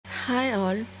Hi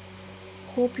all,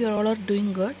 hope you all are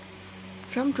doing good.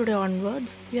 From today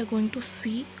onwards, we are going to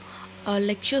see a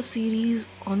lecture series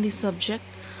on the subject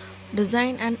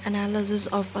Design and Analysis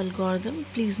of Algorithm.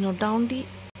 Please note down the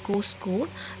course code.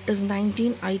 It is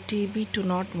 19 ITB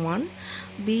 201.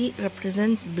 B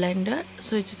represents blended,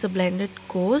 so it is a blended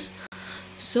course.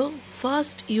 So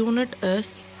first unit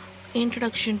is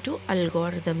Introduction to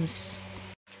Algorithms.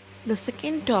 The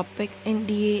second topic in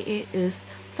DAA is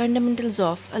fundamentals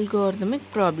of algorithmic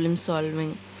problem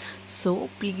solving. So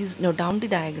please note down the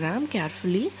diagram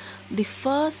carefully. The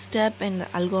first step in the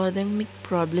algorithmic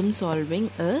problem solving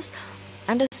is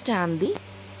understand the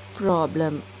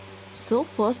problem. So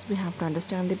first we have to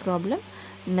understand the problem.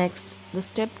 Next, the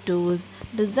step 2 is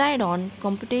decide on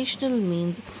computational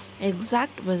means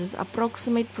exact versus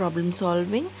approximate problem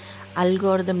solving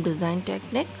algorithm design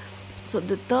technique. So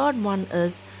the third one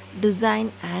is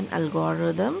design an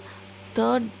algorithm.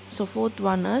 Fourth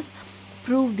one is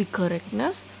prove the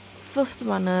correctness. Fifth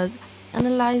one is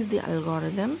analyze the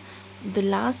algorithm. The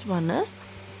last one is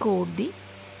code the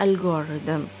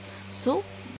algorithm. So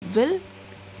we'll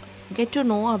get to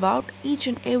know about each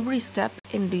and every step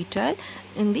in detail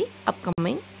in the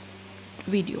upcoming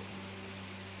video.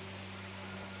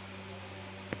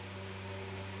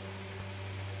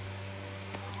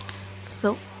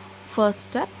 So first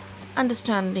step,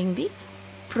 understanding the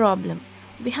problem.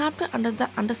 We have to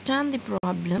understand the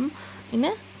problem in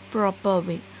a proper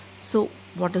way. So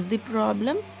what is the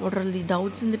problem? What are the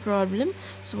doubts in the problem?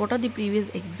 So what are the previous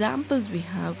examples we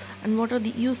have, and what are the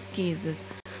use cases?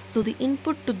 So the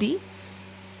input to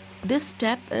this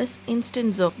step is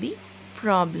instance of the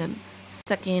problem.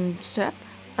 Second step,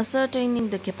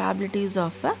 ascertaining the capabilities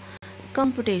of a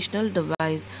computational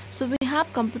device. So we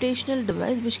have computational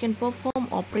device which can perform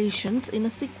operations in a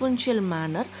sequential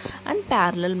manner and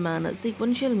parallel manner.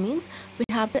 Sequential means we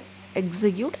have to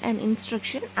execute an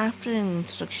instruction after an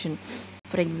instruction.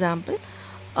 For example,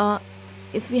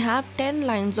 if we have 10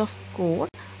 lines of code,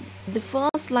 the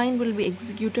first line will be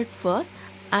executed first,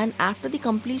 and after the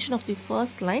completion of the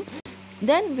first line,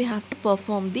 then we have to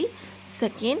perform the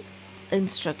second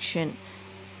instruction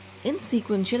in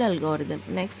sequential algorithm.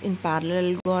 Next, in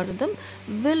parallel algorithm,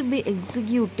 will be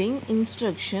executing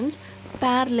instructions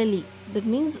parallelly. That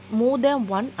means more than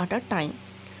one at a time.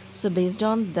 So based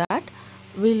on that,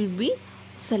 we'll be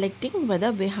selecting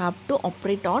whether we have to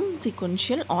operate on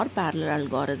sequential or parallel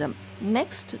algorithm.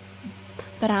 Next,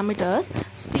 parameters,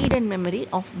 speed and memory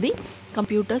of the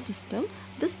computer system.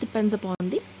 This depends upon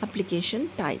the application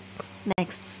type.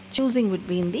 Next, choosing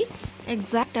between the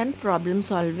exact and problem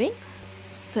solving.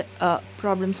 So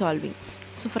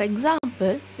for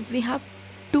example, if we have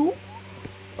two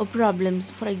problems,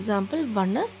 for example,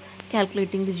 one is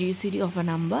calculating the GCD of a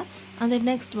number, and the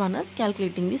next one is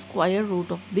calculating the square root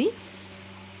of the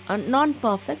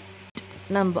non-perfect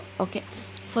number. Okay,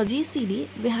 for GCD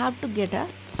we have to get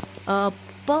a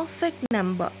perfect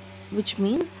number, which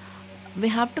means we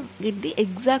have to get the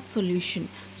exact solution.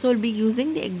 So we'll be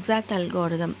using the exact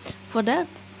algorithm for that.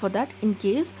 In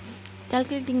case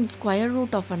calculating the square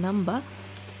root of a number,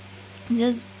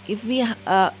 just if we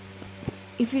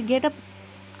get a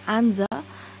answer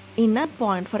in a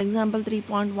point, for example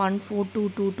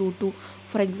 3.142222,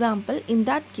 for example, in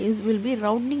that case we'll be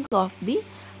rounding off the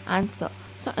answer.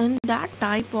 So in that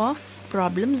type of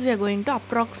problems, we are going to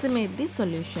approximate the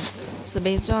solution. So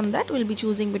based on that, we'll be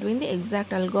choosing between the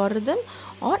exact algorithm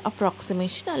or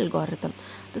approximation algorithm.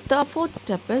 The fourth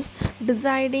step is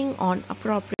deciding on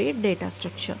appropriate data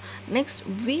structure. Next,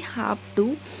 we have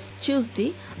to choose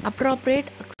the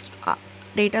appropriate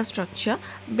data structure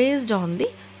based on the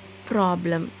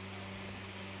problem.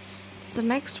 So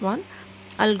next one,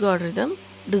 algorithm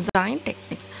design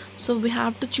techniques. So we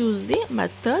have to choose the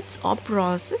methods or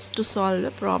process to solve a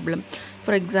problem.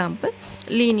 For example,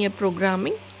 linear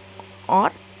programming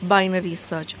or binary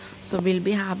search. So we'll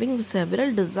be having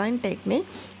several design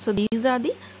techniques. So these are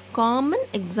the common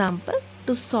example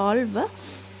to solve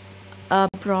a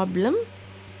problem.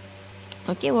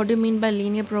 Okay, what do you mean by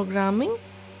linear programming?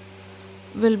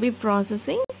 We'll be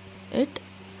processing it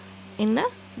in a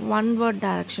one word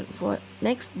direction. For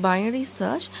next, binary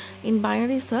search. In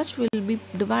binary search, we'll be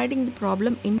dividing the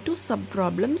problem into sub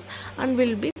problems and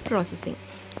we'll be processing.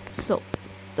 So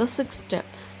the sixth step,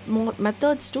 more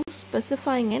methods to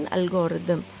specifying an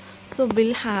algorithm. So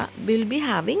we'll be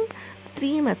having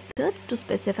three methods to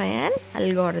specify an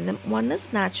algorithm. One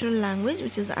is natural language,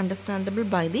 which is understandable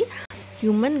by the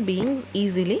human beings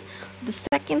easily. The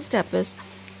second step is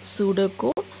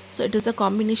pseudocode. So it is a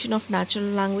combination of natural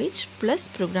language plus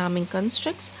programming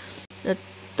constructs. The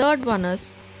third one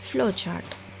is flowchart.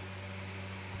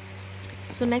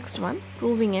 So next one,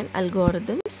 proving an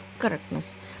algorithm's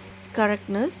correctness.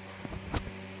 Correctness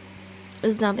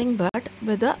is nothing but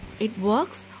whether it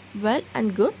works well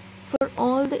and good for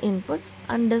all the inputs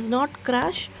and does not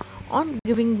crash on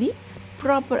giving the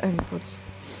proper inputs.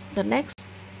 The next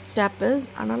step is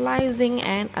analyzing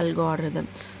an algorithm.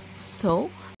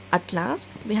 So at last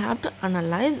we have to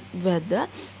analyze whether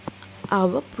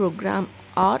our program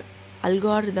or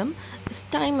algorithm is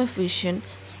time efficient,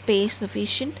 space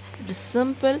efficient, it is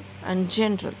simple and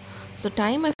general. So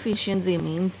time efficiency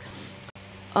means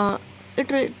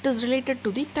it is related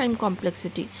to the time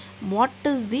complexity. What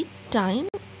is the time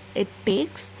it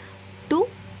takes to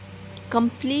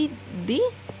complete the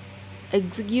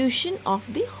execution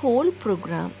of the whole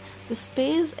program? The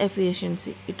space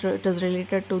efficiency, it is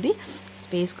related to the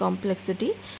space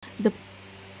complexity, the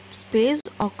space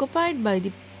occupied by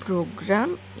the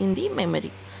program in the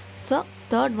memory. So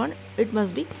third one, it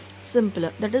must be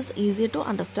simpler, that is easier to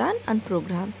understand and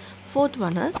program. Fourth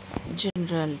one is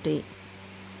generality.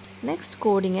 Next,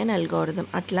 coding an algorithm.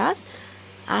 At last,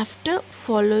 after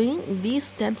following these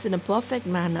steps in a perfect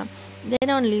manner, then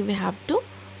only we have to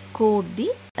code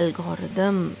the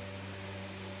algorithm.